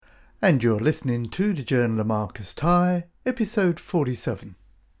And you're listening to the Journal of Marcus Tighe, episode 47.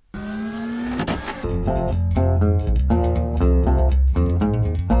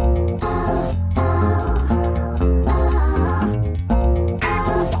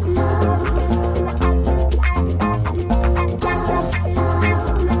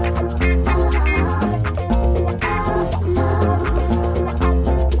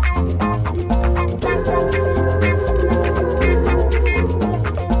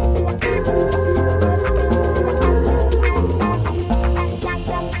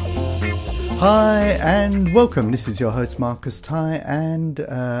 Hi and welcome. This is your host Marcus Tighe, and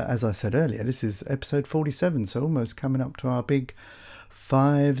as I said earlier, this is episode 47, so almost coming up to our big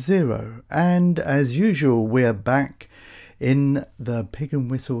 5-0. And as usual, we're back in the Pig and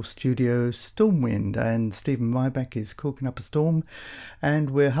Whistle studio Stormwind, and Stephen Ryback is cooking up a storm,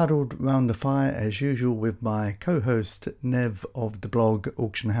 and we're huddled round the fire as usual with my co-host Nev of the blog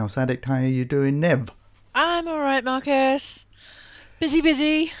Auction House Addict. How are you doing, Nev? I'm alright, Marcus.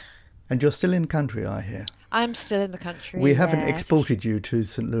 Busy. And you're still in country, I hear. I'm still in the country. We haven't exported you to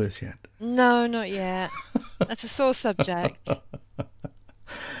St. Louis yet. No, not yet. That's a sore subject.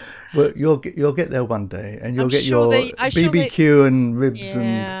 Well, you'll get there one day, and you'll get sure your BBQ and ribs.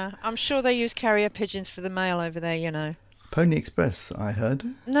 Yeah, I'm sure they use carrier pigeons for the mail over there, you know. Pony Express, I heard.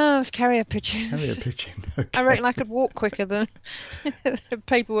 No, it's carrier pigeons. Carrier pigeon, okay. I reckon I could walk quicker than the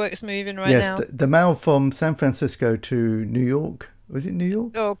paperwork's moving now. Yes, the mail from San Francisco to New York. Was it New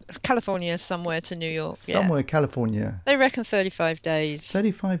York? Oh, California, somewhere to New York. Somewhere, California. They reckon 35 days.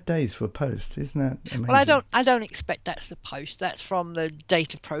 35 days for a post, isn't that amazing? Well, I don't expect that's the post. That's from the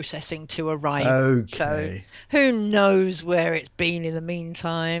data processing to arrive. Okay. So who knows where it's been in the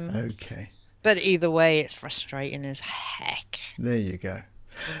meantime? Okay. But either way, it's frustrating as heck. There you go.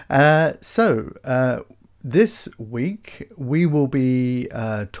 So this week we will be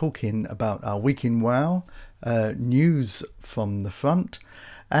talking about our week in WoW. News from the front,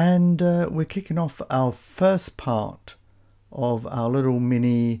 and we're kicking off our first part of our little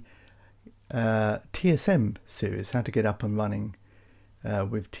mini TSM series, how to get up and running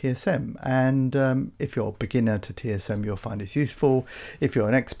with TSM. And if you're a beginner to TSM, you'll find this useful. If you're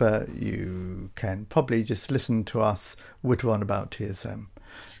an expert, you can probably just listen to us witter on about TSM.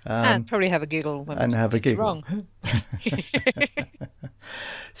 And probably have a giggle. And have a giggle. Wrong.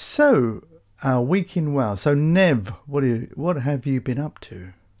 So, our week in WoW. So, Nev, what have you been up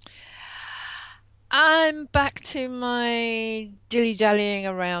to? I'm back to my dilly-dallying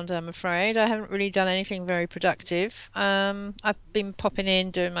around, I'm afraid. I haven't really done anything very productive. I've been popping in,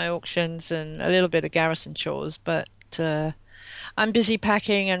 doing my auctions and a little bit of garrison chores, but I'm busy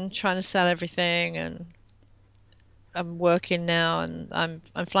packing and trying to sell everything, and I'm working now, and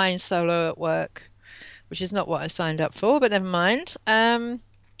I'm flying solo at work, which is not what I signed up for, but never mind.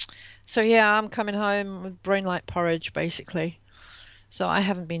 So yeah, I'm coming home with brain-like porridge, basically. So I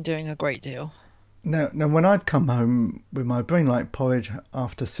haven't been doing a great deal. Now, when I've come home with my brain-like porridge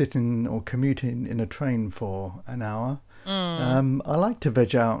after sitting or commuting in a train for an hour, I like to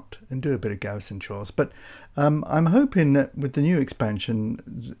veg out and do a bit of garrison chores. But I'm hoping that with the new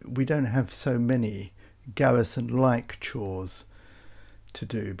expansion, we don't have so many garrison-like chores to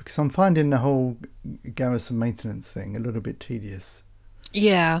do, because I'm finding the whole garrison maintenance thing a little bit tedious.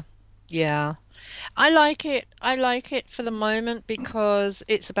 Yeah. I like it for the moment because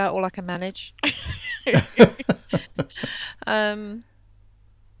it's about all I can manage.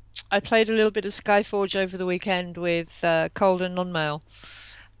 I played a little bit of Skyforge over the weekend with Cold and Non-Mail,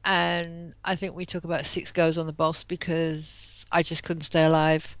 and I think we took about 6 goes on the boss because I just couldn't stay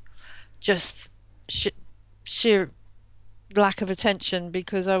alive. Just sheer lack of attention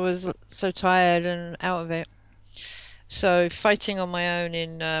because I was so tired and out of it. So fighting on my own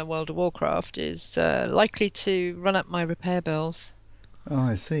in World of Warcraft is likely to run up my repair bills. Oh,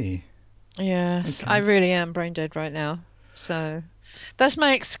 I see. Yes, Okay. I really am brain dead right now. So that's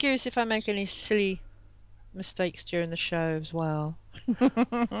my excuse if I make any silly mistakes during the show as well.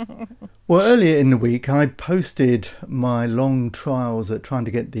 Well, earlier in the week, I posted my long trials at trying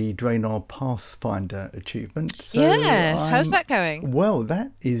to get the Draenor Pathfinder achievement. So Yes, how's that going? Well,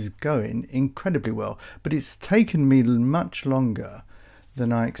 that is going incredibly well, but it's taken me much longer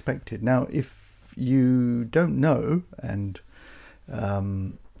than I expected. Now, if you don't know, and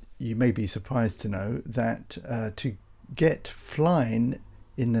you may be surprised to know, that to get flying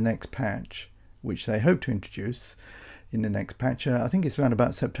in the next patch, which they hope to introduce in the next patch, I think it's around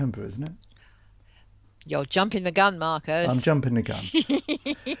about September, isn't it? You're jumping the gun, Marcus. I'm jumping the gun.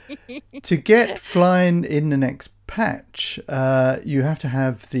 To get flying in the next patch, you have to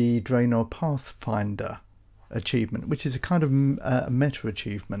have the Draenor Pathfinder achievement, which is a kind of meta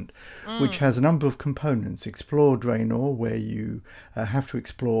achievement, which has a number of components. Explore Draenor, where you have to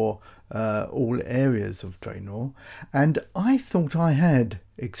explore all areas of Draenor. And I thought I had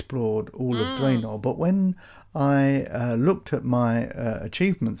explored all of Draenor, but when I looked at my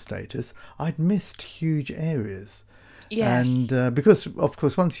achievement status, I'd missed huge areas. Yes. And because, of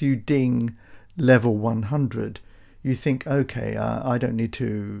course, once you ding level 100, you think, okay, I don't need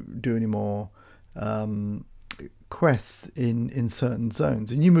to do any more quests in certain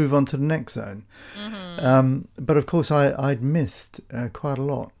zones, and you move on to the next zone. But of course, I'd missed quite a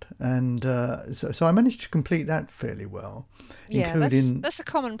lot, and so I managed to complete that fairly well, including that's a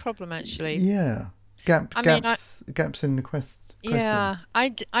common problem actually. Gaps in the questing. Yeah,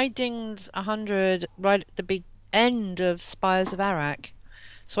 I dinged 100 right at the big end of Spires of Arak,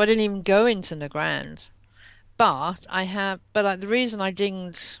 so I didn't even go into Nagrand. But the reason I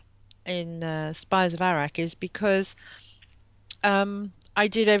dinged in Spires of Arak is because I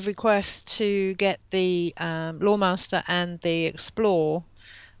did every quest to get the Lawmaster and the Explore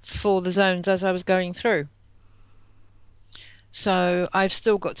for the zones as I was going through. So I've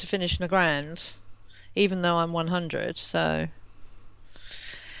still got to finish Nagrand, even though I'm 100. So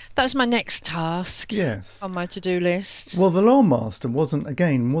that's my next task. Yes. On my to-do list. Well, the Lawmaster wasn't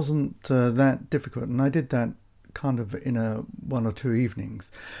that difficult, and I did that kind of in one or two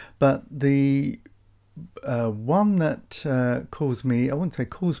evenings. But the one that caused me, I wouldn't say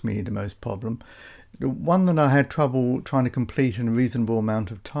caused me the most problem, the one that I had trouble trying to complete in a reasonable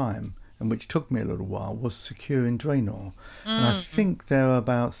amount of time, and which took me a little while, was Securing Draenor. And I think there are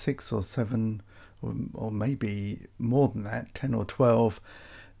about 6 or 7, or maybe more than that, 10 or 12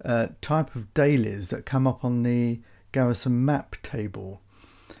 type of dailies that come up on the Garrison map table.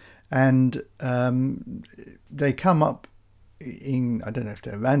 And they come up in, I don't know if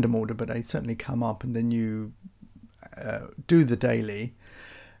they're random order, but they certainly come up, and then you do the daily,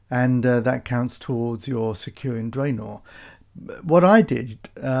 and that counts towards your Securing Draenor. What I did,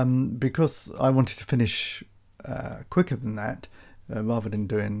 because I wanted to finish quicker than that, rather than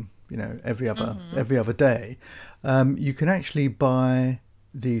doing every other day, you can actually buy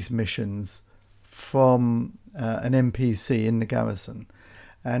these missions from an NPC in the garrison,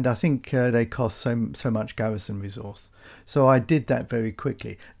 and I think they cost so much garrison resource. So I did that very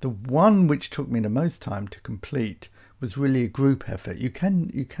quickly. The one which took me the most time to complete was really a group effort. You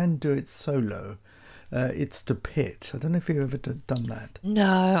can do it solo. It's the Pit. I don't know if you've ever done that.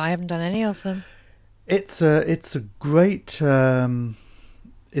 No, I haven't done any of them. It's a great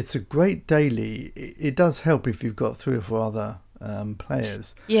daily. It does help if you've got 3 or 4 other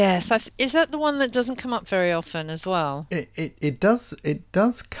players. Yes, is that the one that doesn't come up very often as well? It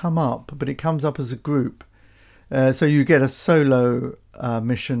does come up, but it comes up as a group. So you get a solo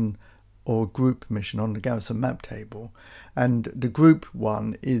mission or group mission on the Garrison map table, and the group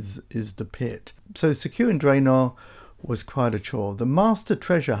one is the Pit. So Securing Draenor was quite a chore. The Master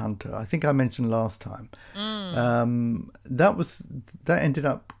Treasure Hunter, I think I mentioned last time, that ended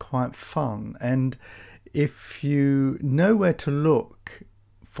up quite fun. And if you know where to look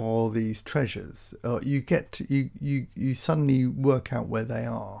for these treasures, you suddenly work out where they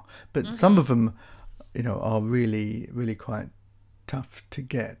are. But some of them, are really, really quite tough to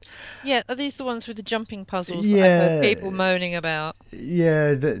get. Yeah, are these the ones with the jumping puzzles that I've heard people moaning about?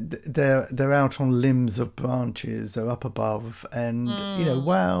 Yeah, they're out on limbs of branches, they're up above, and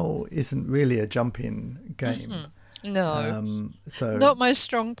WoW isn't really a jumping game. No, so not my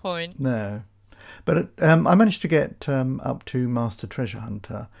strong point. No, but I managed to get up to Master Treasure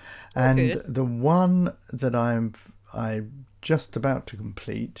Hunter, and the one that I'm just about to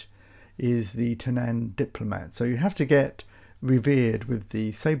complete is the Tanaan Diplomat. So you have to get revered with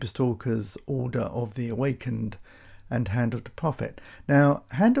the Saberstalkers, Order of the Awakened, and Hand of the Prophet. Now,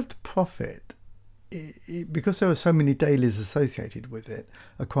 Hand of the Prophet, because there are so many dailies associated with it,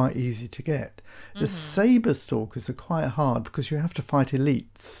 are quite easy to get. The Saberstalkers are quite hard because you have to fight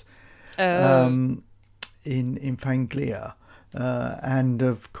elites in Fanglia. And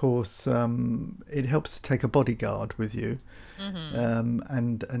of course, it helps to take a bodyguard with you,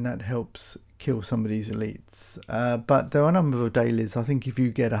 and that helps kill some of these elites. But there are a number of dailies. I think if you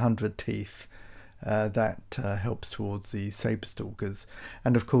get 100 teeth, that helps towards the Saberstalkers.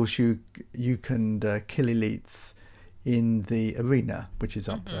 And of course, you can kill elites in the arena, which is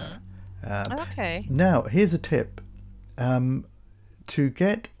up there. Okay. Now, here's a tip. To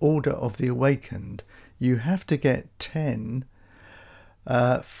get Order of the Awakened, you have to get 10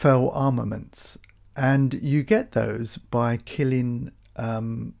 fell armaments, and you get those by killing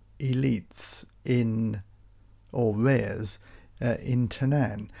elites or rares in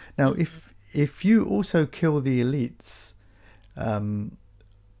Tanaan. Now, if you also kill the elites to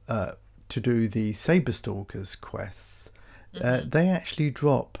do the Saber Stalkers quests, they actually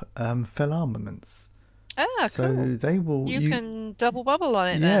drop fell armaments. Ah, So cool. they will. You can double bubble on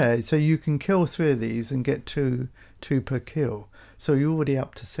it then. Yeah, so you can kill 3 of these and get two per kill. So you're already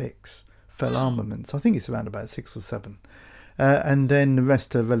up to 6 fell armaments. I think it's around about 6 or 7. And then the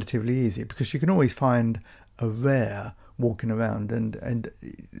rest are relatively easy because you can always find a rare walking around, and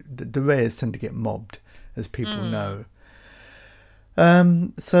the rares tend to get mobbed, as people know.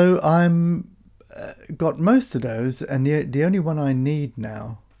 So I'm got most of those, and the only one I need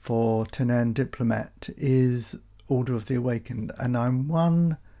now for Tanan Diplomat is Order of the Awakened, and I'm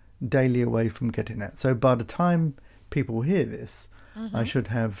 1 daily away from getting that. So by the time people hear this, I should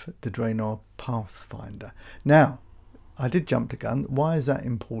have the Draenor Pathfinder. Now, I did jump the gun. Why is that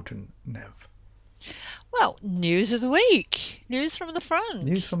important, Nev? Well, news of the week. News from the front.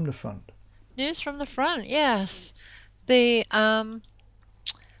 News from the front. News from the front, yes. The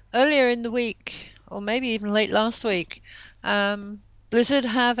earlier in the week, or maybe even late last week, Blizzard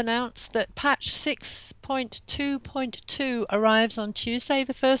have announced that patch 6.2.2 arrives on Tuesday,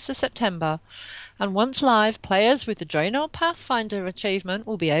 the 1st of September. And once live, players with the Draenor Pathfinder achievement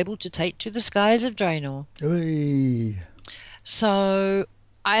will be able to take to the skies of Draenor. Oy. So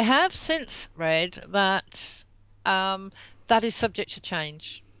I have since read that that is subject to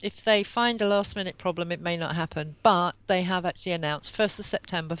change. If they find a last minute problem, it may not happen, but they have actually announced 1st of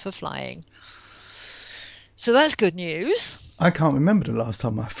September for flying. So that's good news. I can't remember the last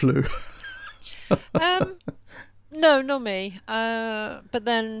time I flew. No, not me. But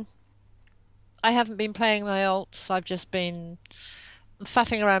then I haven't been playing my alts. I've just been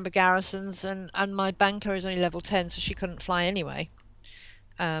faffing around with garrisons, and my banker is only level 10, so she couldn't fly anyway.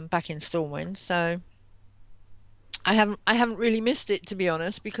 Back in Stormwind, so I haven't really missed it, to be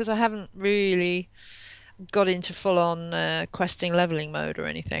honest, because I haven't really got into full-on questing leveling mode or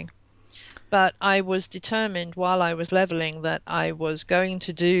anything. But I was determined while I was leveling that I was going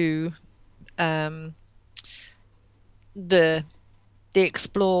to do the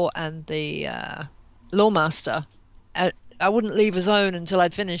explore and the Lawmaster. I wouldn't leave a zone until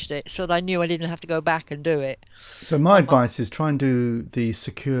I'd finished it, so that I knew I didn't have to go back and do it. So my advice is try and do the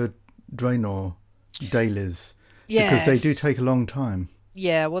secure Draenor dailies, because they do take a long time.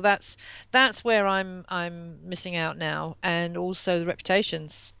 Yeah, well, that's where I'm missing out now, and also the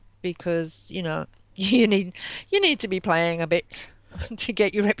reputations, because you need to be playing a bit to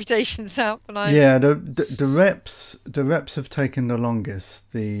get your reputations up. And the reps have taken the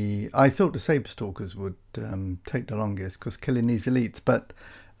longest. I thought the Saber Stalkers would take the longest because killing these elites, but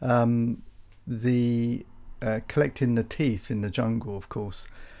the collecting the teeth in the jungle, of course,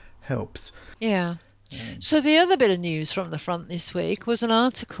 helps. Yeah. So the other bit of news from the front this week was an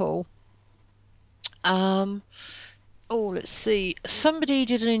article. Let's see. Somebody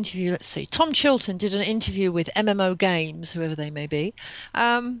did an interview. Let's see. Tom Chilton did an interview with MMO Games, whoever they may be.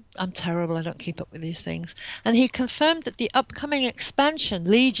 I'm terrible. I don't keep up with these things. And he confirmed that the upcoming expansion,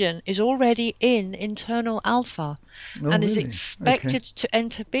 Legion, is already in internal alpha and is expected to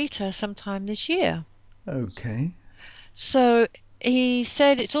enter beta sometime this year. Okay. So he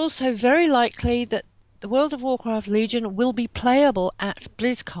said it's also very likely that the World of Warcraft Legion will be playable at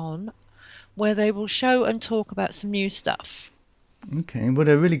BlizzCon, where they will show and talk about some new stuff. Okay, well,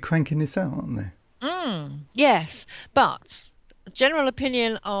 they're really cranking this out, aren't they? Yes, but general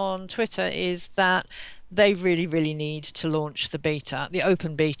opinion on Twitter is that they really, really need to launch the beta, the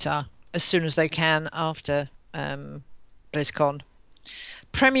open beta, as soon as they can after BlizzCon.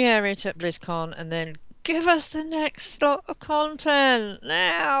 Premiere it at BlizzCon and then give us the next slot of content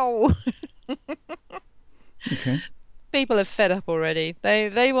now. Okay. People are fed up already.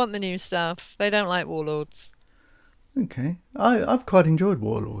 They want the new stuff. They don't like Warlords. Okay. I've quite enjoyed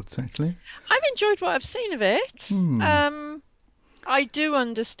Warlords, actually. I've enjoyed what I've seen of it. I do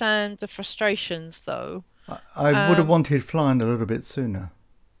understand the frustrations, though. I would have wanted flying a little bit sooner.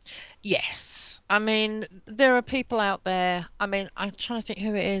 Yes. I mean, there are people out there. I mean, I'm trying to think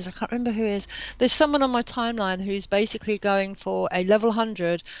who it is. I can't remember who it is. There's someone on my timeline who's basically going for a level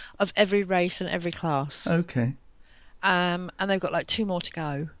 100 of every race and every class. Okay. And they've got like 2 more to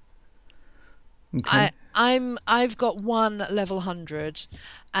go. Okay. I've got 1 level 100,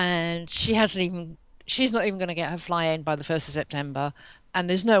 and she's not even going to get her fly in by the 1st of September, and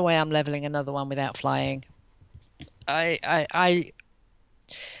there's no way I'm leveling another one without flying.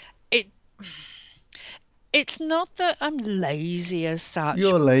 It's not that I'm lazy as such.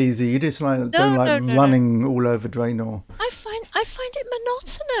 You're lazy. You just don't like running all over Draenor. I find it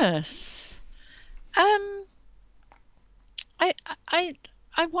monotonous.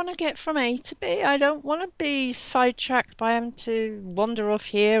 I want to get from A to B. I don't want to be sidetracked by having to wander off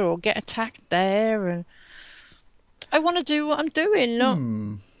here or get attacked there. And I want to do what I'm doing,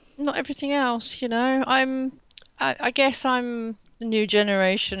 Hmm. not everything else, you know. I guess I'm the new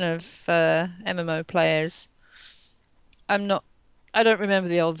generation of MMO players. I'm not. I don't remember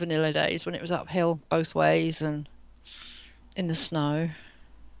the old vanilla days when it was uphill both ways and in the snow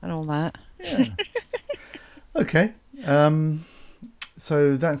and all that. Yeah. Okay.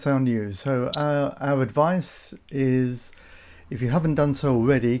 So that's our news. So our advice is, if you haven't done so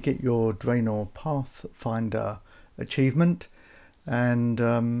already, get your Draenor Pathfinder achievement, and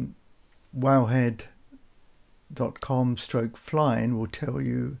wowhead.com/flying will tell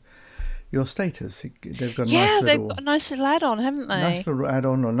you your status. They've got a Yeah, they've got a nice little add-on, haven't nice they? little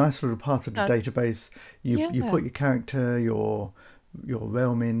add-on, or a nice little part of the Uh, database. You yeah. put your character, your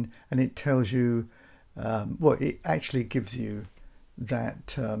realm in, and it tells you. Well, it actually gives you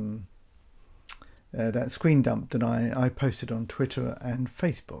that that screen dump that I posted on Twitter and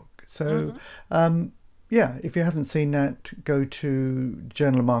Facebook. So yeah, if you haven't seen that, go to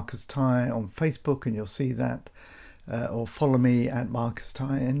Journal of Marcus Ty on Facebook and you'll see that, or follow me at Marcus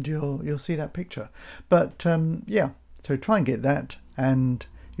Ty and you'll see that picture. But yeah, so try and get that, and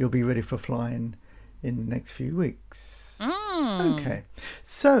you'll be ready for flying in the next few weeks. Okay,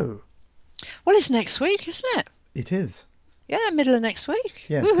 so Well, it's next week, isn't it? it is. Yeah, middle of next week.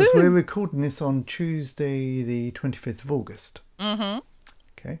 Yes, because we're Woohoo! recording this on Tuesday, the 25th of August. Mm-hmm.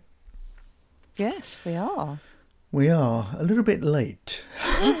 Okay. Yes, we are. We are a little bit late.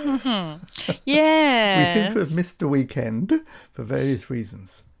 Mm-hmm. We seem Yeah. to have missed the weekend for various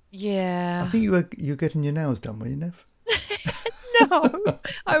reasons. I Yeah. think you were getting your nails done, were you, Nev? No,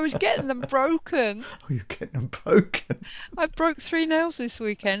 I was getting them broken. Oh, you're getting them broken. I broke 3 nails this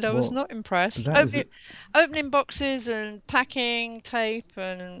weekend. I was Well, not impressed. that is Opening boxes and packing tape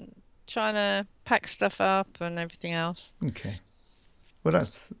and trying to pack stuff up and everything else. okay. Well,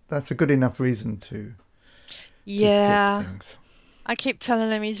 that's a good enough reason to skip Yeah, things. I keep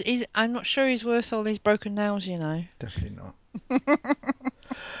telling him I'm not sure he's worth all these broken nails, you know. Definitely not.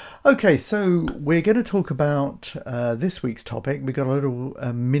 Okay, so we're going to talk about this week's topic. We got a little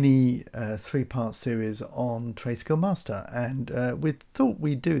mini 3-part series on Trade Skill Master, and we thought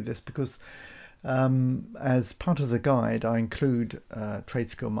we'd do this because as part of the guide, I include Trade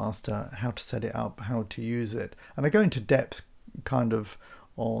Skill Master, how to set it up, how to use it, and I go into depth kind of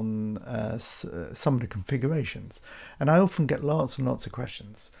on some of the configurations, and I often get lots and lots of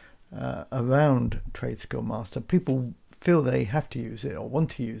questions around Trade Skill Master. People feel they have to use it or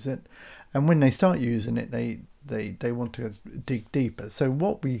want to use it, and when they start using it, they want to dig deeper. So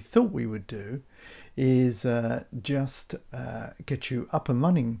what we thought we would do is just get you up and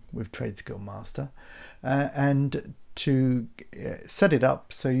running with Trade Skill Master, and to set it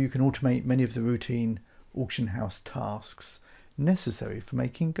up so you can automate many of the routine auction house tasks necessary for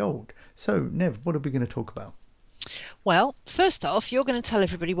making gold. So Nev, what are we going to talk about? Well, first off, you're going to tell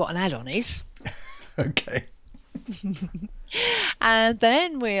everybody what an add-on is. Okay. And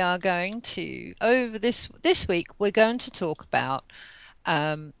then we are going to, over this week, we're going to talk about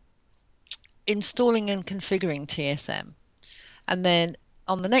um, installing and configuring TSM. And then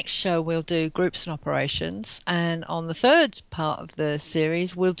on the next show, we'll do groups and operations. And on the third part of the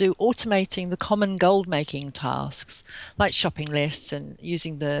series, we'll do automating the common gold making tasks, like shopping lists and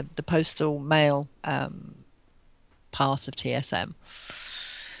using the postal mail part of TSM.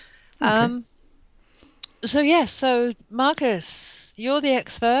 Okay. So Marcus, you're the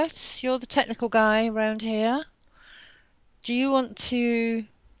expert, you're the technical guy around here. Do you want to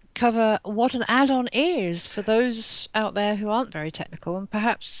cover what an add-on is for those out there who aren't very technical and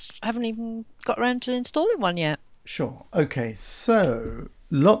perhaps haven't even got around to installing one yet? Sure. Okay. So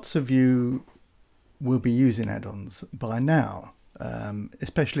lots of you will be using add-ons by now,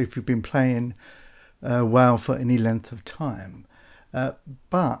 especially if you've been playing WoW for any length of time.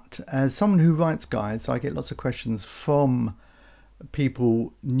 But as someone who writes guides, I get lots of questions from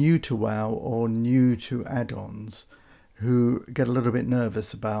people new to WoW or new to add-ons who get a little bit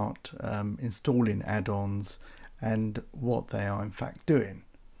nervous about installing add-ons and what they are in fact doing.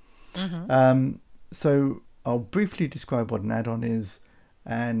 So I'll briefly describe what an add-on is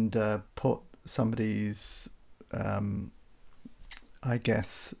and put somebody's, I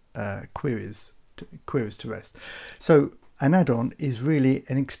guess, queries to rest. So an add-on is really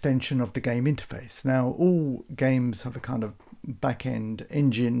an extension of the game interface. Now, all games have a kind of back-end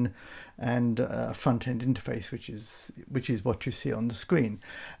engine and a front-end interface, which is what you see on the screen.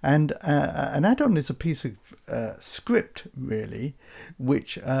 And an add-on is a piece of script, really,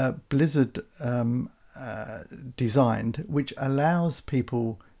 which Blizzard designed, which allows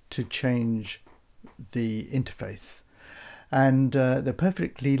people to change the interface. And they're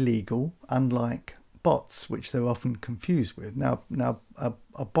perfectly legal, unlike bots, which they're often confused with. Now,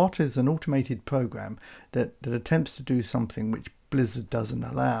 a bot is an automated program that attempts to do something which Blizzard doesn't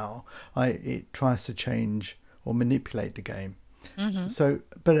allow. It tries to change or manipulate the game. Mm-hmm. So,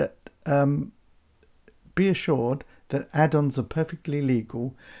 but be assured that add-ons are perfectly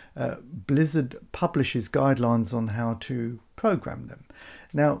legal. Blizzard publishes guidelines on how to program them.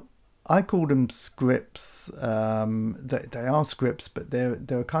 Now, I call them scripts. They are scripts, but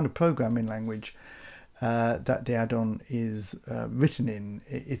they're a kind of programming language that the add-on is written in.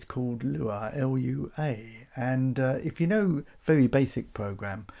 It's called Lua, L-U-A. And if you know very basic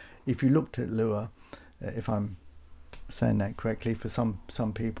program, if you looked at Lua, if I'm saying that correctly for some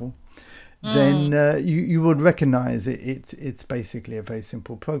people, then you would recognize it. It's basically a very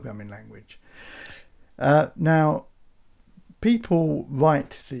simple programming language. Now, people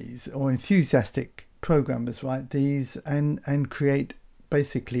write these, or enthusiastic programmers write these and create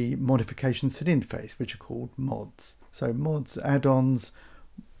basically modifications to the interface, which are called mods. So mods, add-ons,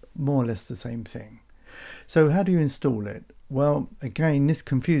 more or less the same thing. So how do you install it? Well, again, this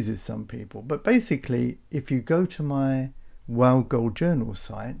confuses some people, but basically if you go to my WoW Gold Journal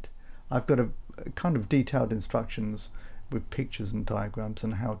site, I've got a kind of detailed instructions with pictures and diagrams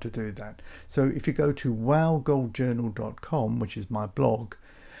on how to do that. So if you go to wowgoldjournal.com, which is my blog,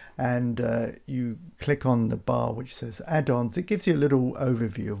 and you click on the bar which says add-ons, it gives you a little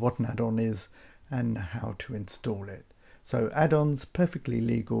overview of what an add-on is and how to install it. So add-ons, perfectly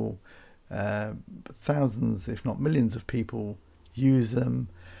legal, thousands if not millions of people use them.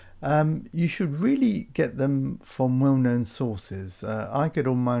 You should really get them from well-known sources. I get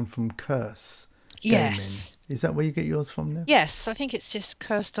all mine from Curse Gaming. Yes. Is that where you get yours from now? Yes, I think it's just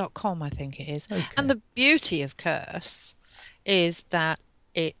curse.com, I think it is. Okay. And the beauty of Curse is that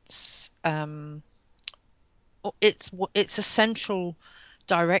it's a central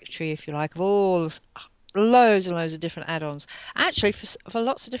directory, if you like, of all loads and loads of different add-ons. Actually, for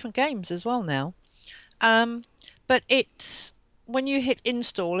lots of different games as well now. But when you hit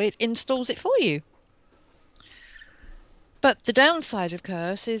install, it installs it for you. But the downside of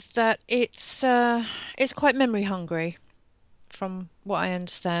Curse is that it's quite memory hungry, from what I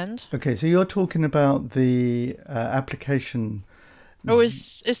understand. Okay, so you're talking about the application Or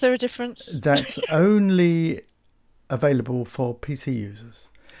is there a difference? that's only available for PC users.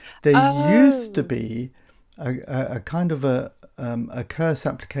 There used to be a kind of a Curse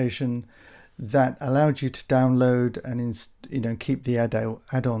application that allowed you to download and keep the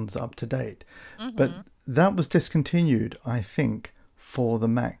add-ons up to date. Mm-hmm. But that was discontinued, I think, for the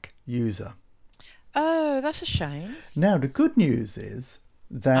Mac user. Oh, that's a shame. Now, the good news is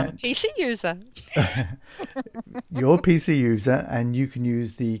that I'm a PC user. you're a PC user and you can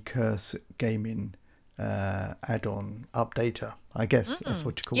use the Curse Gaming add-on updater. I guess that's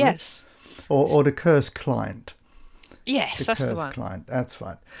what you call it. Yes. Or the Curse client. Yes, The that's the Curse one. client. That's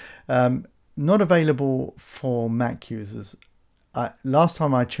fine. Not available for Mac users. Last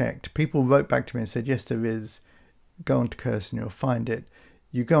time I checked, people wrote back to me and said, yes, there is. Go on to Curse and you'll find it.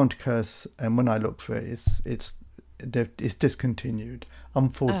 You go on to Curse, and when I look for it, it's discontinued,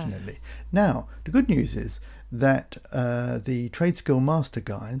 unfortunately. Now, the good news is that the Trade Skill Master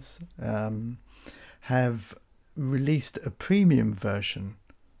guys have released a premium version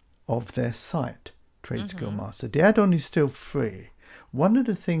of their site, Trade Skill Master. The add-on is still free. One of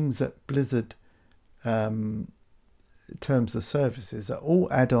the things that Blizzard terms of service is that all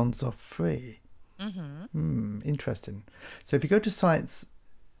add-ons are free. Interesting. So if you go to sites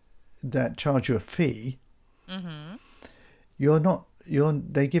that charge you a fee,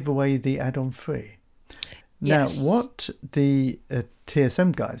 they give away the add-on free. Now, Yes. what the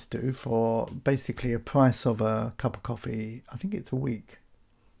TSM guys do for basically a price of a cup of coffee, I think it's a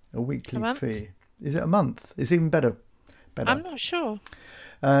weekly month? fee. Is it a month? It's even better. I'm not sure.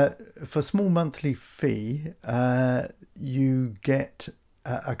 For a small monthly fee, you get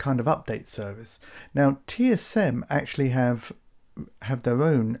a kind of update service. Now, TSM actually have their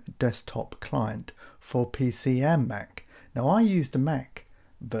own desktop client for PC and Mac. Now, I used the Mac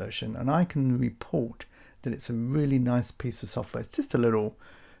version, and I can report that it's a really nice piece of software. It's just a little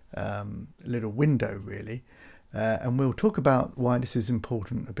window, really. And we'll talk about why this is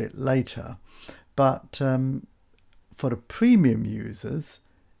important a bit later. But for the premium users,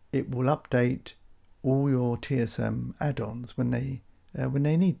 it will update all your TSM add-ons when they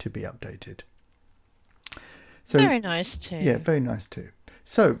need to be updated. So, Very nice too. yeah, very nice too.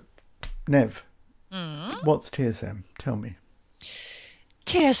 So, Nev, what's TSM? Tell me.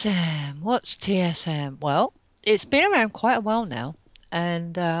 TSM. What's TSM? Well, it's been around quite a while now,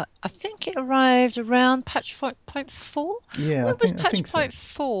 and I think it arrived around patch point 4. Yeah, When was I think patch so. point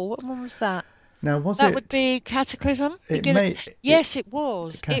 4? What one was that? Now, was That would it? be Cataclysm. It Beginning. may it Yes, it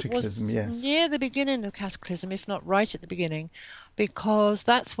was. It Cataclysm. was Yes. near the beginning of Cataclysm, if not right at the beginning, because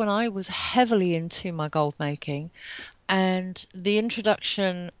that's when I was heavily into my gold making, and the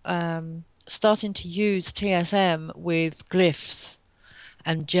introduction, starting to use TSM with glyphs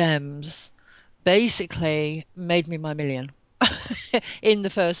and gems basically made me my million in the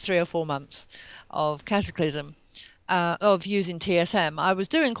first 3 or 4 months of Cataclysm, of using TSM. I was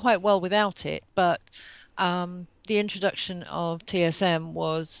doing quite well without it, but the introduction of TSM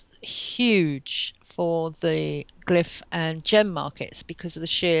was huge for the glyph and gem markets because of the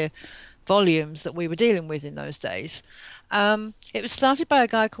sheer volumes that we were dealing with in those days. It was started by a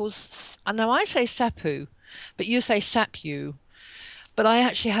guy called, now I say Sapu, but you say Sapu. But I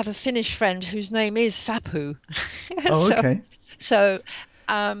actually have a Finnish friend whose name is Sapu. Oh, so, okay. so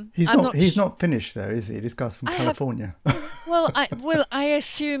He's I'm not. not. He's not finished though, is he? This guy's from I have. California. I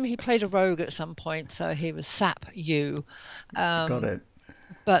assume he played a rogue at some point, so he was Sap you. Got Um, it.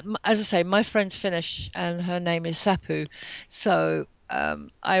 but as I say, my friend's Finnish, and her name is Sapu, so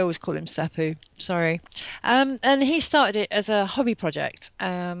I always call him Sapu. Sorry. And he started it as a hobby project.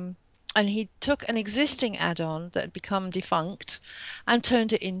 And he took an existing add-on that had become defunct and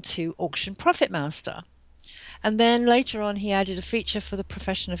turned it into Auction Profit Master. And then later on, he added a feature for the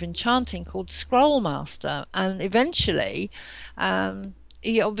profession of enchanting called Scroll Master. And eventually,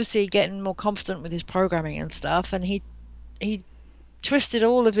 he obviously getting more confident with his programming and stuff, and he twisted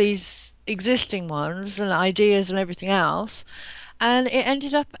all of these existing ones and ideas and everything else, and it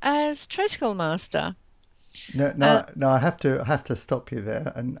ended up as Tricycle Master. No, Uh, no, no. I have to stop you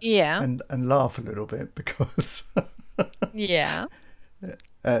there yeah, and laugh a little bit because yeah.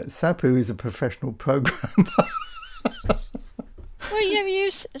 Sapu is a professional programmer, Well, yeah,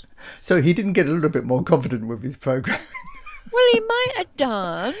 so he didn't get a little bit more confident with his program. well, he might have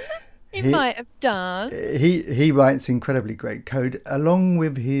done. He he might have done. he writes incredibly great code along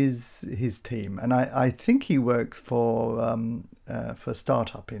with his team, and I think he works for a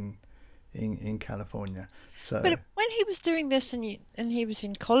startup in California. So But when he was doing this and he was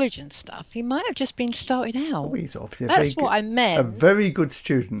in college and stuff, he might have just been starting oh, out. he's obviously That's what I a meant. very good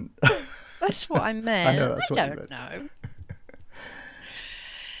student. That's what I I know meant. that's I what you don't meant. know.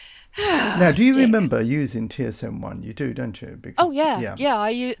 Now, Ah, do you dear. remember using TSM1? You do, don't you? Oh Because yeah, yeah, yeah.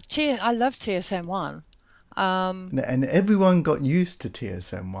 I love TSM1. and everyone got used to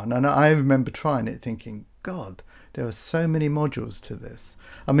TSM1, and I remember trying it, thinking, God, there are so many modules to this.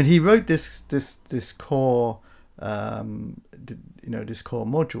 I mean, he wrote this core, this core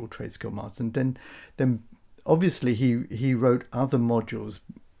module, Trade Skill Master, and then obviously he wrote other modules,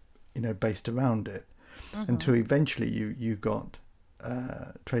 based around it, Hmm. until eventually you got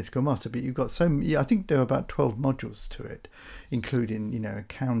Trade Skill Master. But you've got so many, I think there are about 12 modules to it, including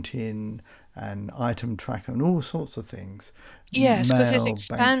accounting and item tracker and all sorts of things, Yes, because it's mail, bank.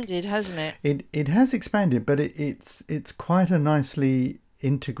 expanded, hasn't it? It has expanded, but it's quite a nicely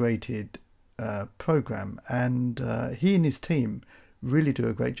integrated program, and he and his team really do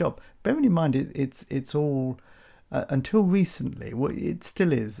a great job. Bearing in mind, it's all until recently. Well, it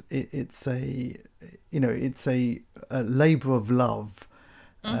still is. It's a labour of love,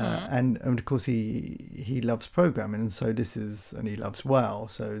 Hmm. and of course he loves programming, and so and he loves WoW.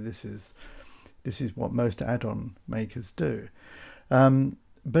 So this is what most add-on makers do.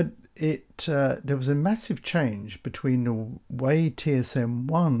 But there was a massive change between the way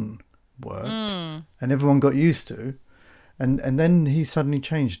TSM1 worked, Mm. and everyone got used to, and then he suddenly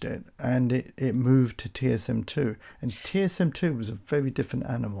changed it, and it moved to TSM2, and TSM2 was a very different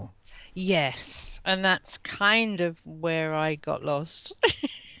animal. Yes, and that's kind of where I got lost.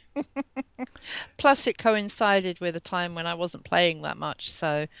 Plus, it coincided with a time when I wasn't playing that much,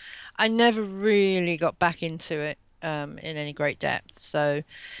 so I never really got back into it in any great depth. So,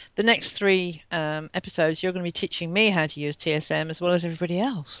 the next three episodes, you're going to be teaching me how to use TSM as well as everybody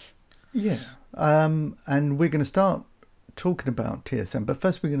else. Yeah, and we're going to start talking about TSM, but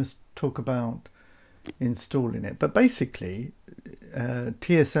first we're going to talk about installing it. But basically,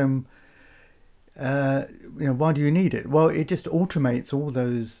 TSM, why do you need it? Well, it just automates all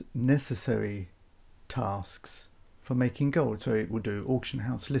those necessary tasks for making gold. So it will do auction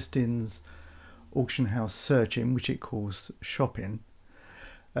house listings, auction house searching, which it calls shopping,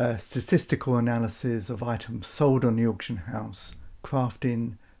 statistical analysis of items sold on the auction house,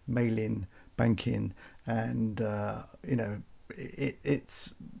 crafting, mailing, banking, and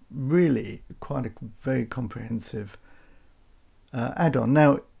it's really quite a very comprehensive add-on.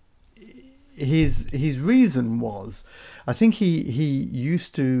 Now, his reason was, I think he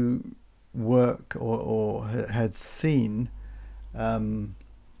used to work or had seen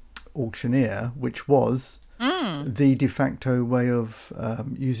Auctioneer, which was the de facto way of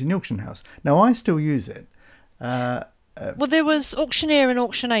using the auction house. Now, I still use it. Well, there was Auctioneer and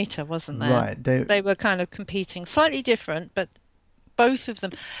Auctionator, wasn't there? Right. They were kind of competing, slightly different, but both of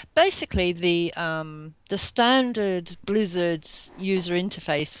them. Basically, the standard Blizzard user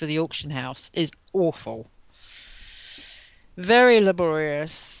interface for the auction house is awful, very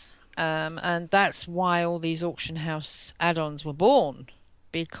laborious, and that's why all these auction house add-ons were born,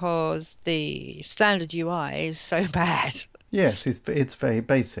 because the standard UI is so bad. Yes, it's very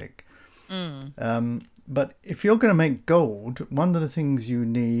basic. But if you're going to make gold, one of the things you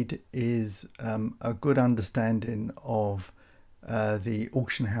need is a good understanding of the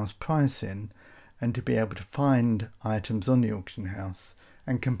auction house pricing, and to be able to find items on the auction house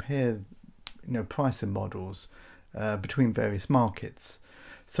and compare, pricing models between various markets.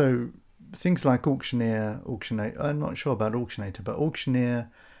 So things like Auctioneer, I'm not sure about Auctionator, but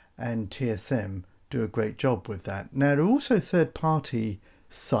Auctioneer and TSM do a great job with that. Now, there are also third-party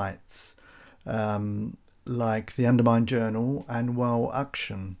sites like the Undermine Journal and Wow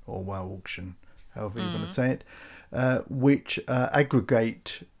Auction, or Wow Auction, however you want to say it, which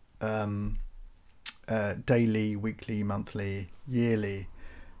aggregate daily, weekly, monthly, yearly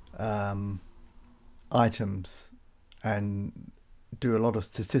items and do a lot of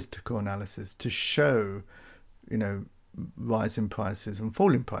statistical analysis to show, rising prices and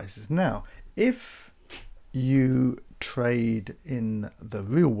falling prices. Now, if you trade in the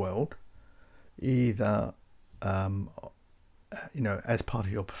real world, either as part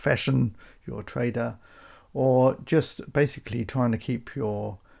of your profession, you're a trader, or just basically trying to keep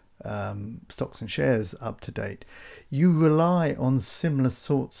your stocks and shares up to date, you rely on similar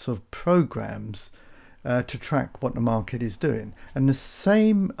sorts of programs to track what the market is doing. And the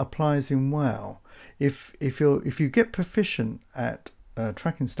same applies in WoW. If you get proficient at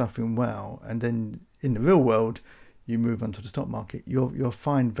tracking stuff in WoW, and then in the real world you move on to the stock market, you'll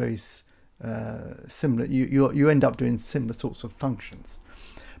find very similar. You end up doing similar sorts of functions.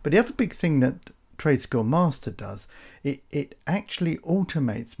 But the other big thing that TradeSkill Master does, it actually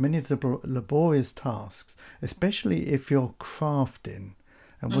automates many of the laborious tasks, especially if you're crafting,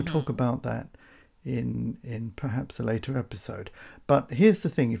 and we'll talk about that in perhaps a later episode. But here's the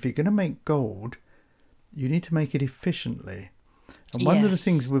thing: if you're going to make gold, you need to make it efficiently. And one of the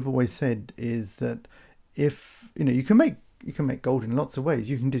things we've always said is that if you can make gold in lots of ways.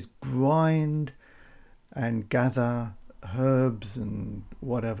 You can just grind and gather herbs and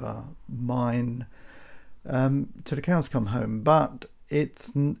whatever, mine till the cows come home, but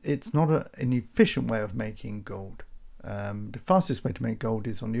it's not an efficient way of making gold. The fastest way to make gold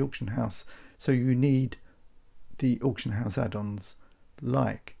is on the auction house, so you need the auction house add-ons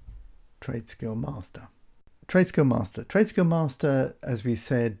like TradeSkill Master. TradeSkill Master, as we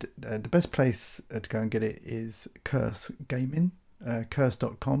said, the best place to go and get it is Curse Gaming,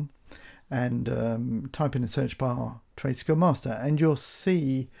 curse.com, and type in the search bar TradeSkill Master, and you'll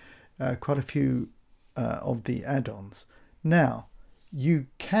see quite a few of the add-ons. Now, you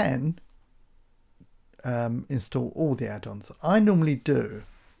can install all the add-ons. I normally do,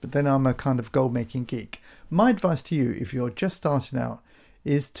 but then I'm a kind of gold-making geek. My advice to you, if you're just starting out,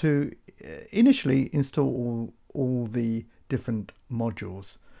 is to initially install all the different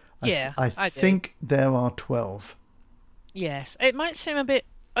modules. I think there are 12. Yes, it might seem a bit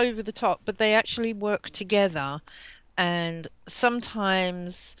over the top, but they actually work together, and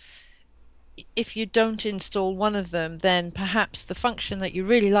sometimes if you don't install one of them, then perhaps the function that you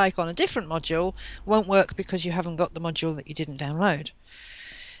really like on a different module won't work because you haven't got the module that you didn't download.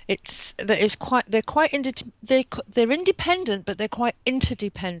 They're independent, but they're quite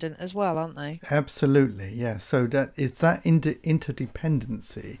interdependent as well, aren't they? Absolutely, yeah. So it's that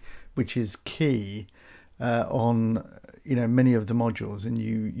interdependency which is key on many of the modules, and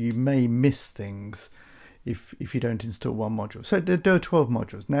you may miss things if you don't install one module. So there are 12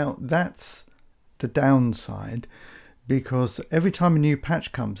 modules. Now that's the downside, because every time a new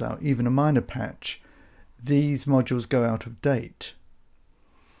patch comes out, even a minor patch, these modules go out of date.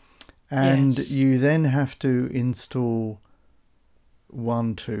 And you then have to install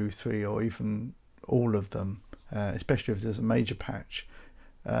 1, 2, 3, or even all of them, especially if there's a major patch.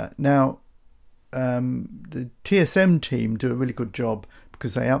 Now, the TSM team do a really good job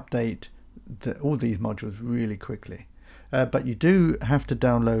because they update all these modules really quickly. But you do have to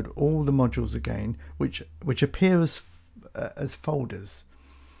download all the modules again, which appear as folders.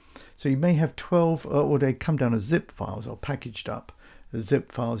 So you may have 12, or they come down as zip files or packaged up as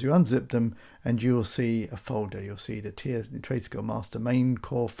zip files. You unzip them and you'll see a folder. You'll see the Tradescore Master main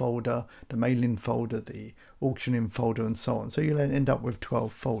core folder, the mail-in folder, the auction-in folder, and so on. So you'll end up with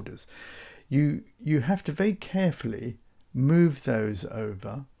 12 folders. You have to very carefully move those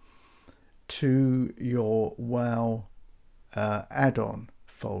over to your WoW add-on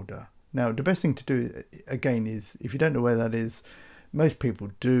folder. Now, the best thing to do, again, is if you don't know where that is, most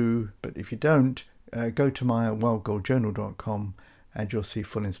people do, but if you don't, go to my wildgoldjournal.com and you'll see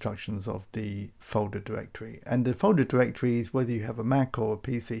full instructions of the folder directory. And the folder directory is whether you have a Mac or a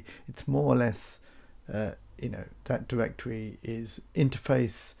PC, it's more or less, that directory is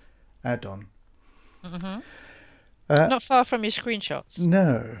interface add-on. Mm-hmm. Not far from your screenshots.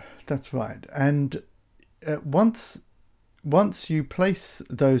 No, that's right. And once you place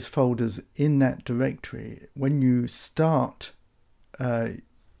those folders in that directory, when you start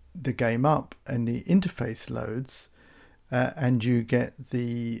the game up and the interface loads and you get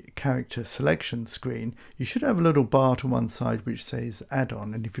the character selection screen, you should have a little bar to one side which says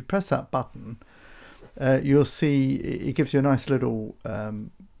add-on. And if you press that button, you'll see it gives you a nice little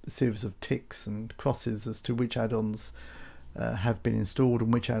series of ticks and crosses as to which add-ons have been installed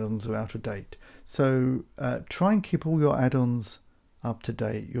and which add-ons are out of date. So try and keep all your add-ons up to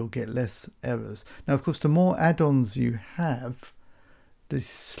date. You'll get less errors. Now, of course, the more add-ons you have, the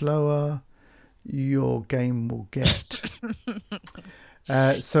slower your game will get.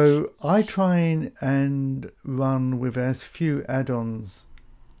 So I try and run with as few add-ons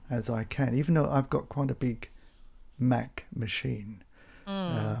as I can, even though I've got quite a big Mac machine.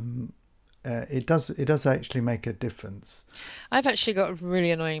 It does actually make a difference. I've actually got a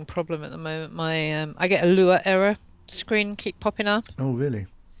really annoying problem at the moment. I get a Lua error screen keep popping up. Oh, really?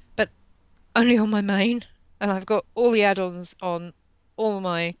 But only on my main, and I've got all the add-ons on all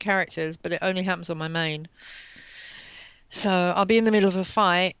my characters, but it only happens on my main. So I'll be in the middle of a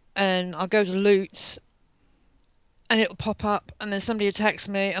fight and I'll go to loot and it'll pop up and then somebody attacks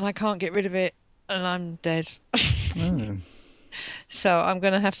me and I can't get rid of it and I'm dead. Oh. So I'm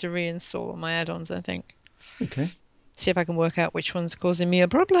going to have to reinstall all my add-ons, I think. Okay. See if I can work out which one's causing me a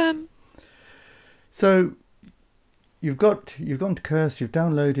problem. So you've gone to Curse, you've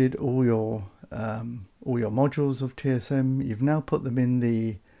downloaded all your modules of TSM. You've now put them in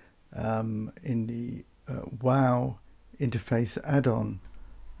the WoW interface add-on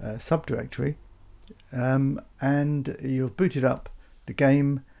subdirectory, and you've booted up the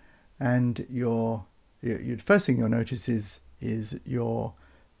game, and your first thing you'll notice is your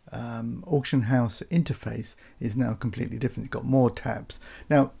auction house interface is now completely different. It's got more tabs.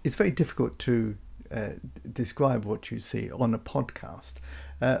 Now, it's very difficult to describe what you see on a podcast,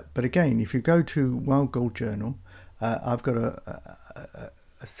 but again, if you go to Wild Gold Journal, I've got a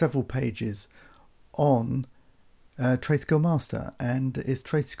several pages on Tradescore Master, and it's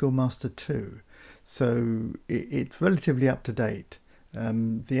Tradescore Master 2, so it's relatively up to date.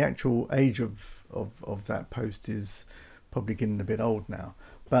 The actual age of that post is probably getting a bit old now,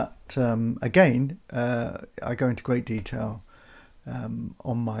 but again, I go into great detail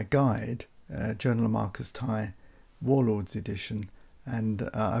on my guide, Journal of Marcus Ty Warlords edition, and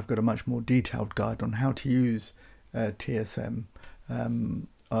I've got a much more detailed guide on how to use TSM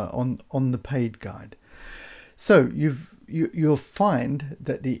on the paid guide. So you'll find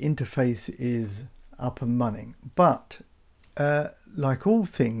that the interface is up and running, but like all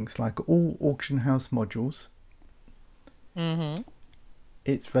things, like all auction house modules,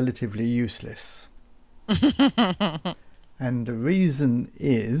 it's relatively useless. And the reason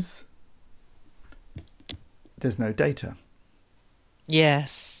is there's no data.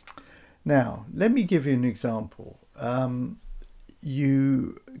 Yes. Now, let me give you an example.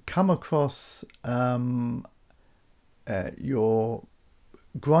 You come across you're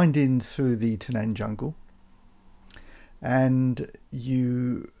grinding through the Tanan jungle, and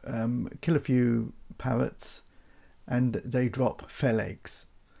you kill a few parrots and they drop fell eggs.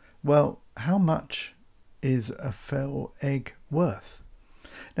 Well, how much is a fell egg worth?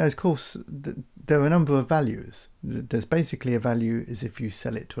 Now, of course, there are a number of values. There's basically a value is if you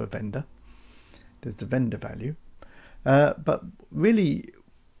sell it to a vendor. There's the vendor value. But really,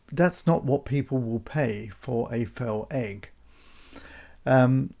 that's not what people will pay for a fell egg.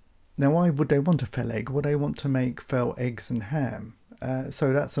 Now, why would they want a fell egg? Well, they want to make fell eggs and ham.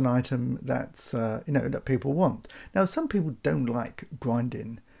 So that's an item that's that people want. Now, some people don't like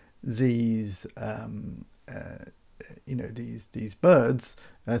grinding these these birds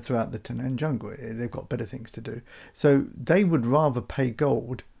throughout the Tanan jungle. They've got better things to do. So they would rather pay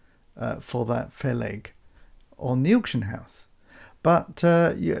gold for that fell egg on the auction house. But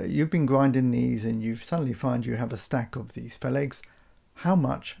you've been grinding these and you suddenly find you have a stack of these fell eggs. How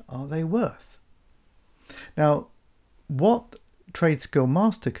much are they worth? Now, what TradeSkill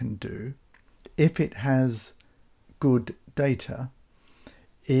Master can do, if it has good data,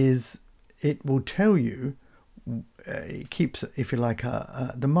 is it will tell you, it keeps, if you like,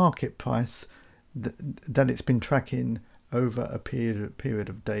 the market price that it's been tracking over a period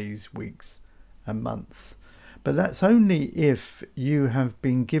of days, weeks and months. But that's only if you have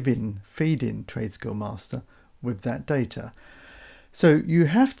been feeding TradeSkill Master with that data. So you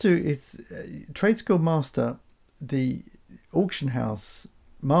have to, TradeSkill Master, the auction house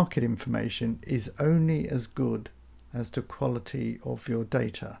market information is only as good as the quality of your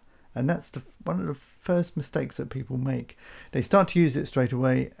data. And that's one of the first mistakes that people make. They start to use it straight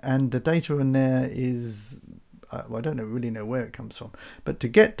away, and the data in there is, well, I don't really know where it comes from. But to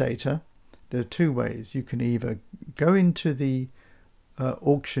get data, there are two ways. You can either go into the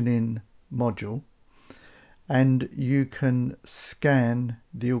auctioning module and you can scan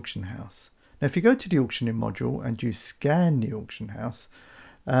the auction house. Now, if you go to the auctioning module and you scan the auction house,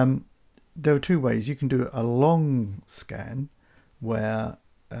 there are two ways. You can do a long scan where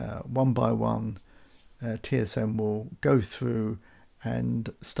one by one TSM will go through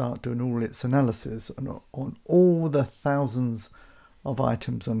and start doing all its analysis on all the thousands of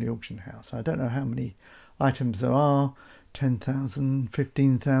items on the auction house. I don't know how many items there are, 10,000,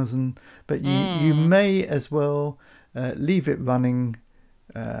 15,000, but you may as well leave it running,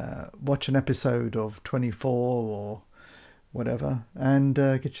 watch an episode of 24 or whatever, and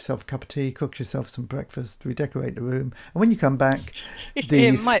get yourself a cup of tea, cook yourself some breakfast, redecorate the room, and when you come back,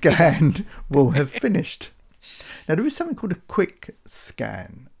 the scan will have finished. Now, there is something called a quick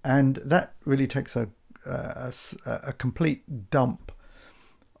scan, and that really takes a complete dump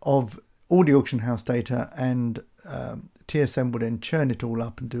of all the auction house data, and TSM will then churn it all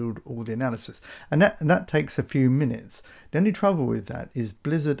up and do all the analysis, and that takes a few minutes. The only trouble with that is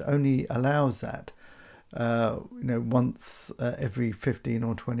Blizzard only allows that once every 15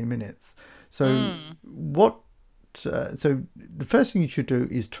 or 20 minutes. So so the first thing you should do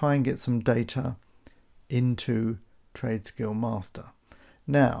is try and get some data into TradeSkill Master.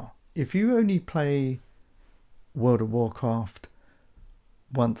 Now, if you only play World of Warcraft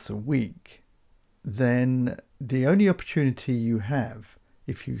once a week, then the only opportunity you have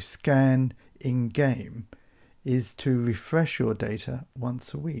if you scan in-game is to refresh your data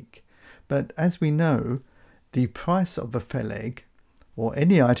once a week. But as we know, the price of a fell egg or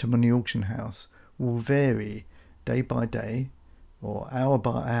any item on the auction house will vary day by day, or hour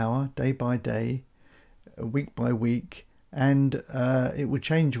by hour, day by day, week by week, and it will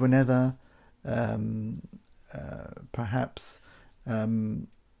change whenever perhaps a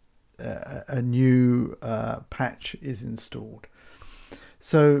new patch is installed.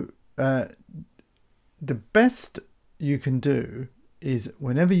 So the best you can do is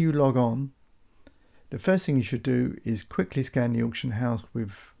whenever you log on, the first thing you should do is quickly scan the auction house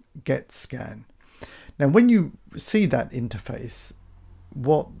with get scan. Now, when you see that interface,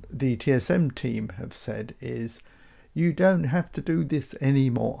 what the TSM team have said is you don't have to do this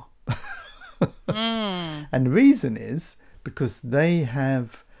anymore. And the reason is because they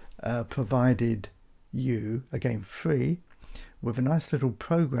have provided you, again free, with a nice little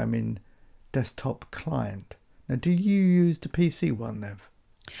programming desktop client. Now, do you use the PC one, Nev?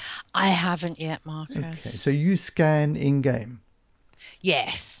 I haven't yet, Marcus. Okay, so you scan in-game?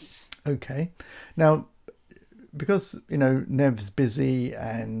 Yes. Okay. Now, because, Nev's busy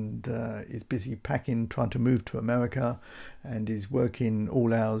and is busy packing, trying to move to America, and is working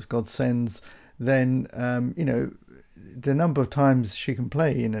all hours God sends, then, the number of times she can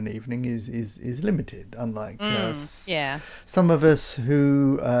play in an evening is limited, unlike some of us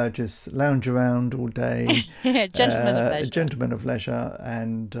who just lounge around all day. Gentlemen of leisure.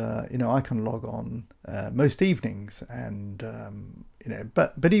 And I can log on most evenings, and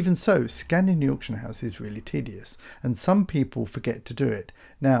but even so, scanning the auction house is really tedious, and some people forget to do it.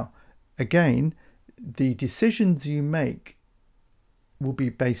 Now, again, the decisions you make will be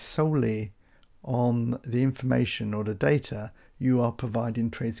based solely on the information or the data you are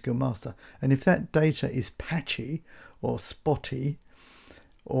providing TradeSkill Master. And if that data is patchy or spotty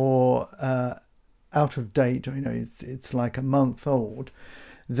or out of date, or it's like a month old,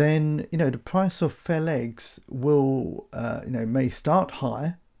 then the price of fell eggs will may start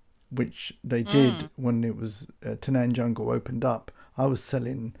high, which they did when it was Tanan Jungle opened up. I was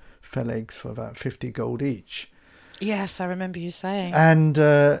selling fell eggs for about 50 gold each. Yes, I remember you saying. And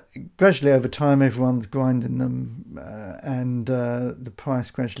gradually over time, everyone's grinding them, and the price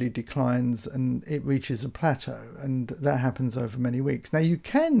gradually declines and it reaches a plateau. And that happens over many weeks. Now, you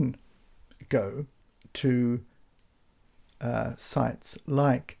can go to sites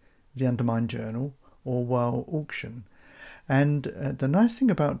like the Undermine Journal or WoW Auction. And the nice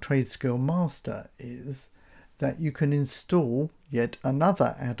thing about TradeSkill Master is that you can install yet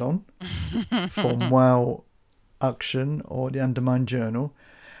another add-on from WoW Auction or the Undermine Journal,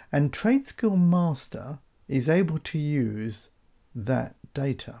 and TradeSkill Master is able to use that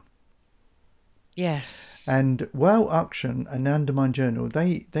data. Yes. And WoW Auction and Undermine Journal,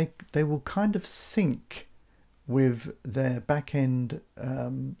 they will kind of sync with their back-end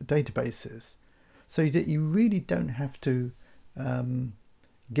databases, so that you really don't have to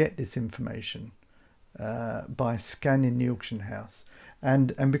get this information by scanning the auction house.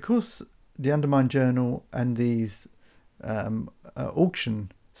 And because the Undermine Journal and these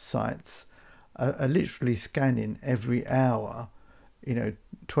auction sites are literally scanning every hour,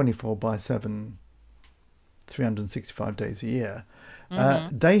 24/7, 365 days a year,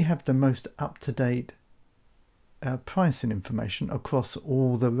 they have the most up-to-date pricing information across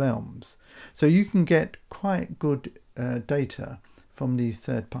all the realms. So you can get quite good data from these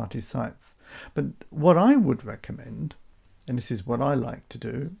third-party sites. But what I would recommend, and this is what I like to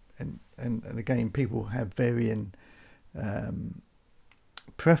do, and again, people have varying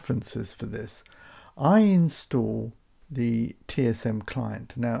preferences for this, I install the TSM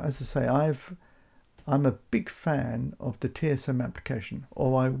client. Now, as I say, I'm a big fan of the TSM application,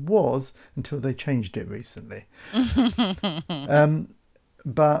 or I was until they changed it recently.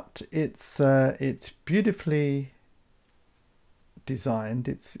 But it's beautifully designed.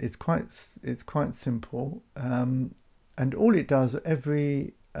 It's quite simple, and all it does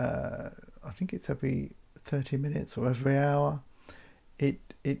every I think it's every 30 minutes or every hour,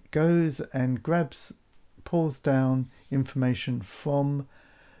 it goes and pulls down information from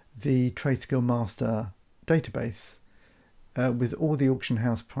the TradeSkill Master database with all the auction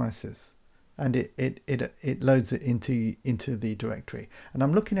house prices, and it loads it into the directory. And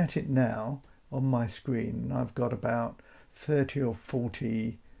I'm looking at it now on my screen, and I've got about 30 or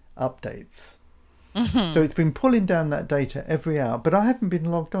 40 updates. So it's been pulling down that data every hour, but I haven't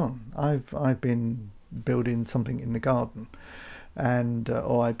been logged on. I've been building something in the garden, and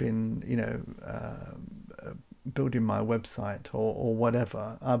or I've been building my website or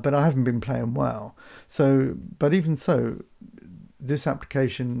whatever, but I haven't been playing WoW. So, but even so, this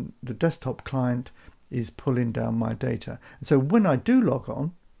application, the desktop client, is pulling down my data. And so when I do log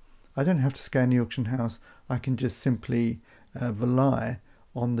on, I don't have to scan the auction house. I can just simply rely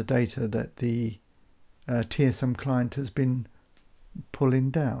on the data that the TSM client has been pulling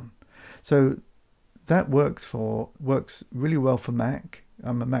down. So that works really well for Mac.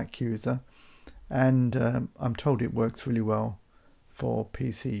 I'm a Mac user, and I'm told it works really well for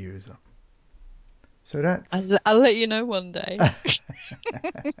PC user. So that's... I'll let you know one day.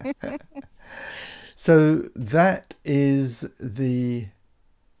 So that is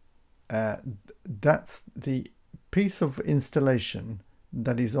that's the piece of installation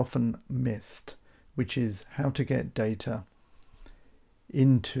that is often missed, which is how to get data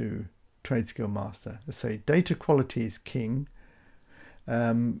into TradeSkill Master. Let's say data quality is king.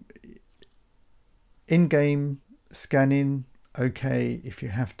 In-game scanning, okay, if you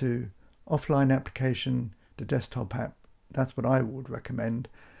have to. Offline application, the desktop app, that's what I would recommend.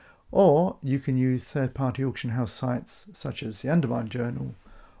 Or you can use third-party auction house sites such as the Undermine Journal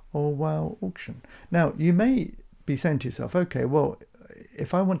or WoW Auction. Now, you may be saying to yourself, okay, well,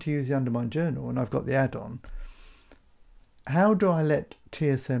 if I want to use the Undermine Journal and I've got the add-on, how do I let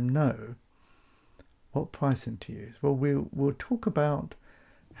TSM know what pricing to use? Well, we'll talk about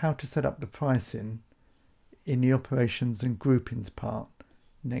how to set up the pricing in the operations and groupings part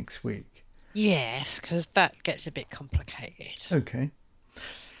next week. Yes, because that gets a bit complicated. Okay.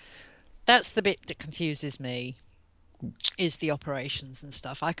 That's the bit that confuses me, is the operations and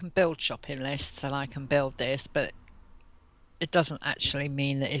stuff. I can build shopping lists and I can build this, but it doesn't actually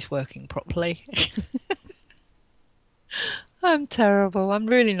mean that it's working properly. I'm terrible. I'm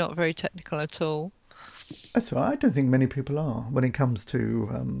really not very technical at all. That's all right. I don't think many people are when it comes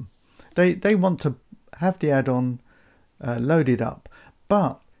to... They want to have the add-on loaded up,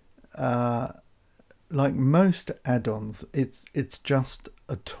 but like most add-ons, it's just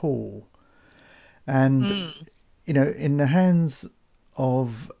a tool. And, in the hands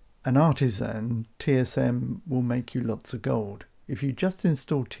of an artisan, TSM will make you lots of gold. If you just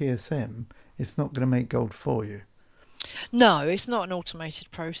install TSM, it's not going to make gold for you. No, it's not an automated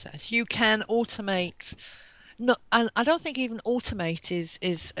process. You can automate not, and I don't think even automate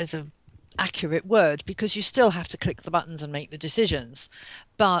is a accurate word because you still have to click the buttons and make the decisions,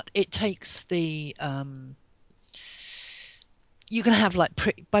 but it takes the you can have like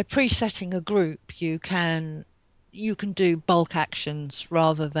by presetting a group, you can do bulk actions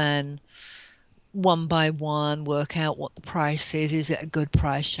rather than one by one work out what the price is. Is it a good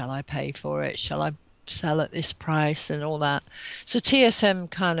price? Shall I pay for it? Shall I sell at this price and all that? So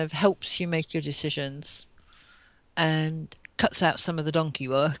TSM kind of helps you make your decisions and cuts out some of the donkey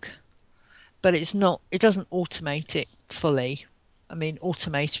work, but it doesn't automate it fully. I mean,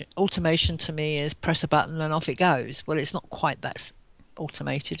 automation to me is press a button and off it goes. Well, it's not quite that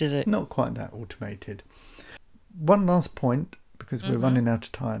automated, is it? Not quite that automated. One last point, because we're running out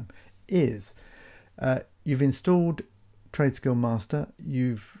of time, is you've installed TradeSkill Master.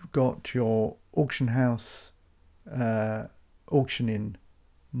 You've got your auction house auctioning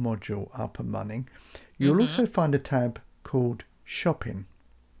module up and running. You'll also find a tab called Shopping.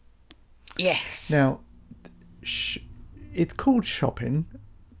 Yes. Now, it's called Shopping,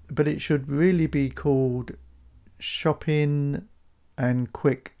 but it should really be called Shopping and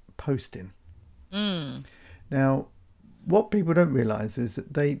Quick Posting. Now, what people don't realise is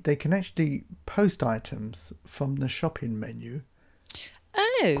that they can actually post items from the shopping menu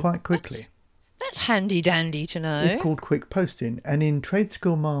quite quickly. That's handy dandy to know. It's called Quick Posting, and in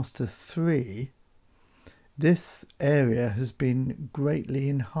TradeSkill Master 3, this area has been greatly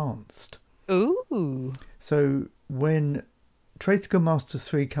enhanced. Ooh. So when TradeSkill Master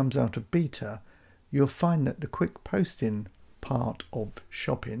 3 comes out of beta, you'll find that the quick posting part of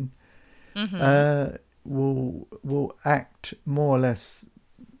shopping will act more or less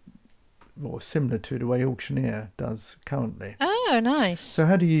similar to the way Auctioneer does currently. Oh, nice. So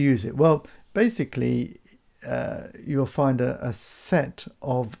how do you use it? Well, basically, you'll find a set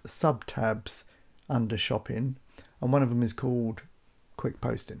of sub-tabs under shopping, and one of them is called Quick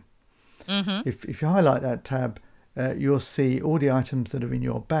Posting. If you highlight that tab, you'll see all the items that are in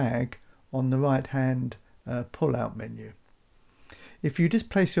your bag on the right-hand pull-out menu. If you just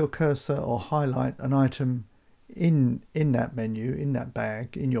place your cursor or highlight an item in that menu, in that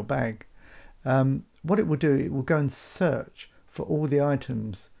bag, in your bag, what it will do, it will go and search for all the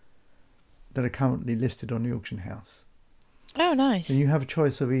items that are currently listed on the auction house. Oh, nice. And you have a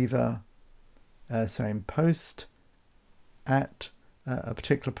choice of either saying post at a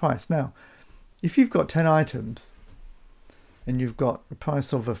particular price. Now, if you've got 10 items and you've got the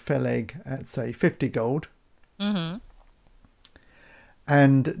price of a fell egg at, say, 50 gold,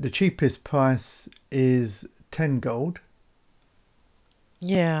 and the cheapest price is 10 gold.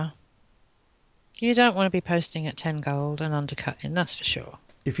 Yeah. You don't want to be posting at 10 gold and undercutting, that's for sure.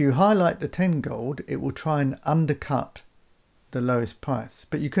 If you highlight the 10 gold, it will try and undercut the lowest price.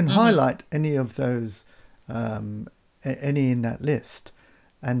 But you can highlight any of those, any in that list,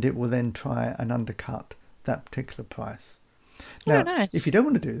 and it will then try and undercut that particular price. Now, nice. If you don't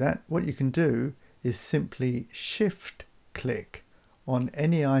want to do that, what you can do is simply shift-click on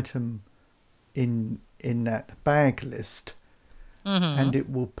any item in that bag list, and it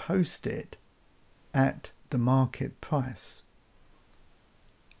will post it at the market price.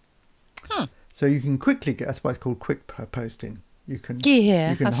 So you can quickly get, that's why it's called quick posting. You can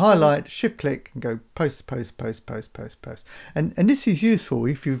highlight, shift click and go post. And this is useful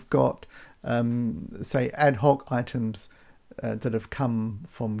if you've got say ad hoc items that have come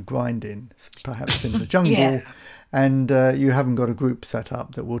from grinding, perhaps in the jungle, and you haven't got a group set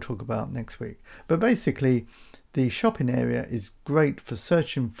up that we'll talk about next week. But basically, the shopping area is great for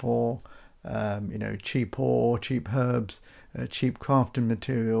searching for cheap ore, cheap herbs, cheap crafting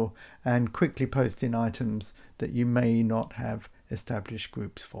material, and quickly posting items that you may not have established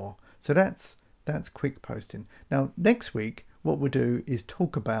groups for. So that's quick posting. Now, next week, what we'll do is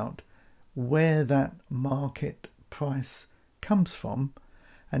talk about where that market price comes from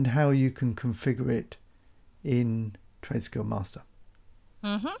and how you can configure it in TradeSkill Master.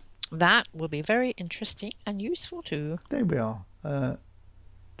 That will be very interesting and useful too. There we are.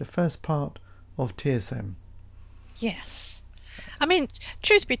 The first part of TSM. Yes. I mean,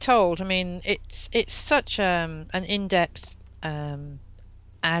 truth be told, I mean, it's such an in-depth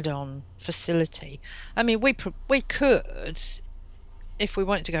add-on facility. I mean, we could, if we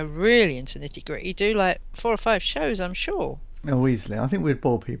wanted to go really into nitty-gritty, do like 4 or 5 shows, I'm sure. Oh, easily. I think we'd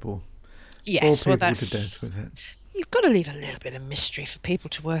bore people. Yes, bore people to death with it. You've got to leave a little bit of mystery for people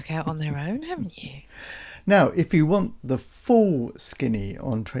to work out on their own, haven't you? Now, if you want the full skinny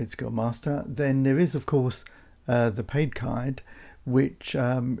on TradeSkill Master, then there is, of course, the paid guide, which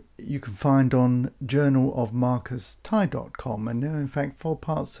you can find on journalofmarcustie.com. And there are, in fact, 4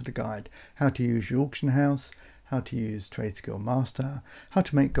 parts to the guide: how to use your auction house, how to use TradeSkill Master, how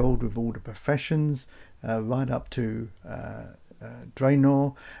to make gold with all the professions, right up to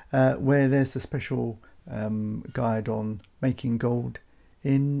Draenor, where there's a special guide on making gold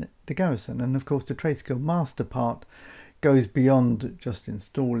in the garrison. And of course the TradeSkill Master part goes beyond just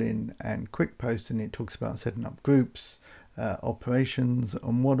installing and quick post, and it talks about setting up groups, operations,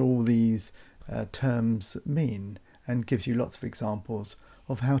 and what all these terms mean, and gives you lots of examples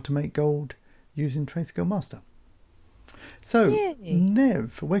of how to make gold using TradeSkill Master. So, Yay.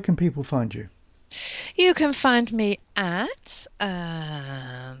 Nev, where can people find you? You can find me at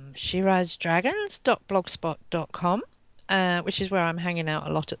sheridedragons.blogspot.com, which is where I'm hanging out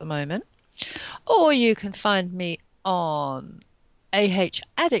a lot at the moment. Or you can find me on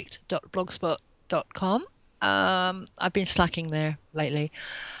ahaddict.blogspot.com. I've been slacking there lately.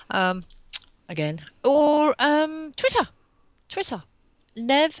 Again. Or Twitter.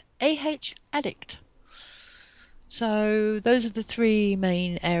 Nev ahaddict. So those are the three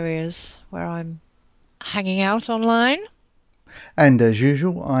main areas where I'm hanging out online. And as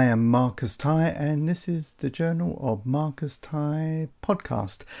usual, I am Marcus Tighe, and this is the Journal of Marcus Tighe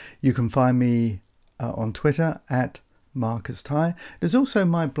podcast. You can find me on Twitter at Marcus Tighe. There's also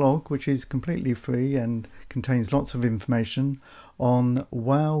my blog, which is completely free and contains lots of information on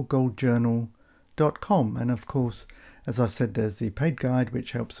wowgoldjournal.com. And of course, as I've said, there's the paid guide,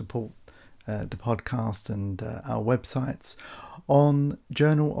 which helps support the podcast and our websites on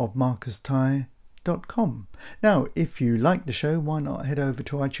journalofmarcustighe.com. Now, if you like the show, why not head over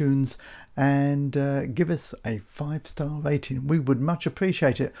to iTunes and give us a 5-star rating? We would much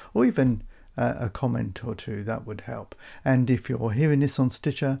appreciate it, or even a comment or two. That would help. And if you're hearing this on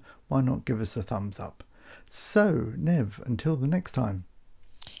Stitcher, why not give us a thumbs up? So, Nev, until the next time.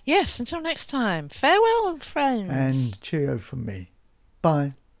 Yes, until next time. Farewell, friends. And cheerio from me.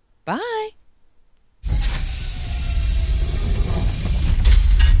 Bye. Bye.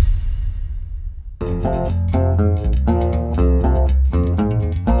 Thank you.